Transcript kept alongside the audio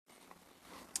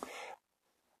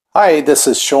Hi, this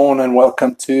is Sean, and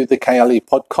welcome to the KLE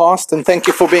podcast. And thank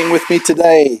you for being with me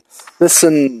today.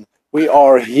 Listen, we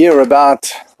are here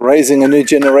about raising a new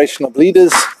generation of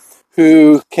leaders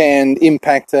who can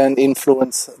impact and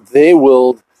influence their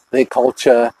world, their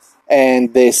culture,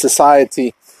 and their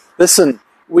society. Listen,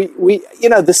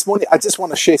 this morning I just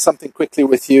want to share something quickly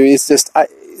with you. It's just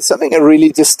something that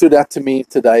really just stood out to me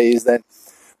today is that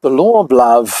the law of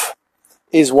love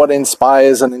is what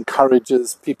inspires and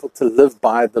encourages people to live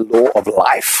by the law of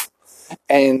life.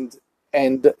 And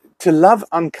to love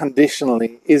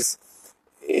unconditionally is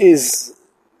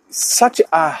such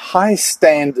a high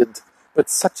standard, but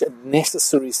such a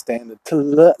necessary standard.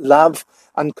 To love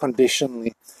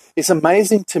unconditionally. It's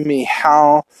amazing to me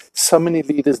how so many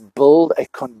leaders build a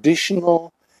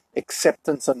conditional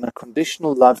acceptance and a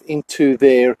conditional love into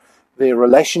their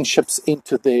relationships,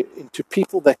 into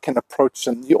people that can approach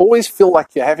them. You always feel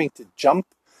like you're having to jump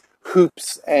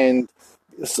hoops and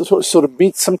sort of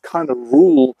meet some kind of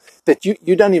rule that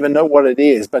you don't even know what it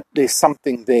is, but there's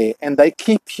something there. And they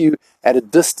keep you at a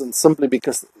distance simply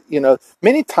because,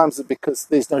 many times it's because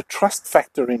there's no trust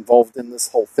factor involved in this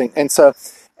whole thing. And so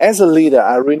as a leader,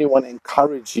 I really want to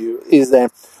encourage you is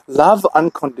that love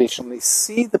unconditionally,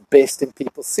 see the best in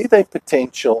people, see their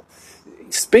potential,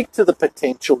 speak to the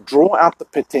potential, draw out the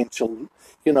potential,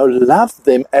 love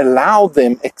them, allow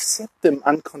them, accept them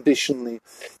unconditionally,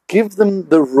 give them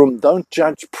the room, don't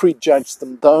prejudge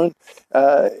them, don't,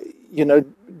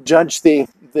 judge their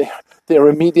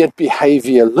immediate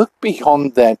behavior. Look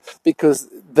beyond that because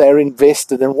they're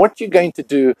invested. And what you're going to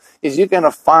do is you're going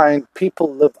to find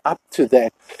people live up to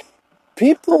that.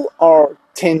 People are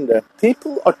tender.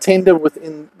 People are tender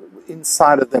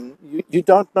inside of them. You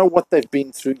don't know what they've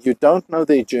been through. You don't know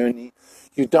their journey.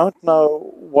 You don't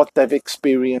know what they've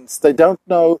experienced. You don't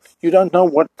know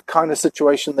what kind of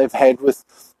situation they've had with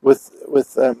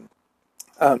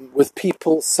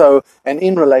people. And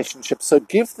in relationships. So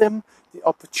give them the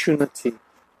opportunity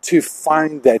to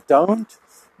find that. Don't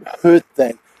hurt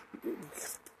that.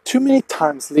 Too many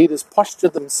times leaders posture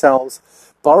themselves,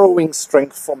 borrowing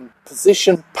strength from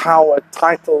position, power,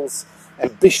 titles,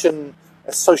 ambition,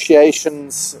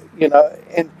 associations,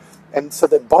 and so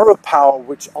they borrow power,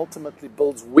 which ultimately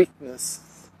builds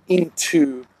weakness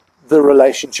into the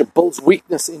relationship, builds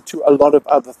weakness into a lot of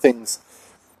other things.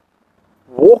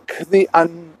 Walk the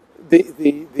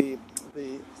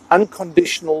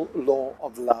unconditional law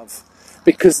of love,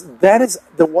 because that is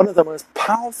one of the most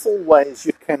powerful ways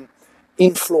you can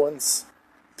influence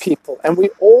people. And we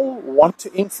all want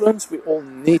to influence, we all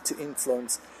need to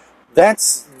influence.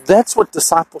 That's what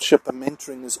discipleship and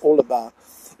mentoring is all about.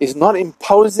 It's not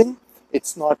imposing,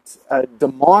 it's not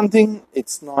demanding,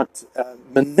 it's not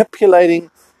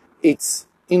manipulating, it's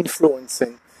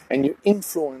influencing. And you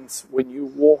influence when you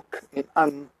walk in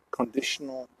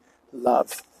unconditional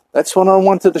love. That's what I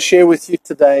wanted to share with you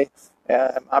today.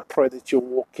 I pray that you'll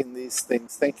walk in these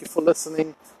things. Thank you for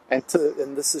listening. And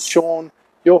this is Sean,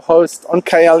 your host on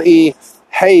KLE.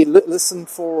 Hey, listen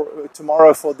for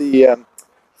tomorrow for the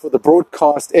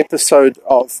broadcast episode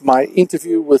of my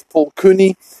interview with Paul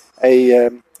Cooney,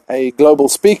 a global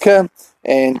speaker,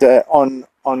 and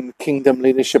on kingdom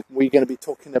leadership. We're going to be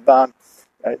talking about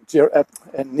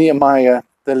Nehemiah,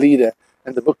 the leader,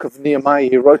 and the book of Nehemiah.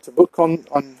 He wrote a book on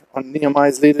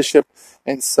Nehemiah's leadership,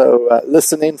 and so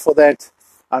listen in for that.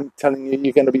 I'm telling you,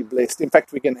 you're going to be blessed. In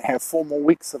fact, we're going to have 4 more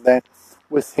weeks of that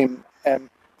with him,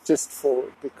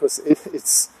 because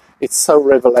it's so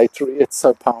revelatory, it's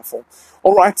so powerful.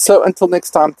 All right, so until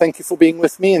next time, thank you for being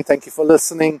with me, and thank you for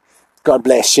listening. God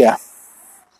bless you.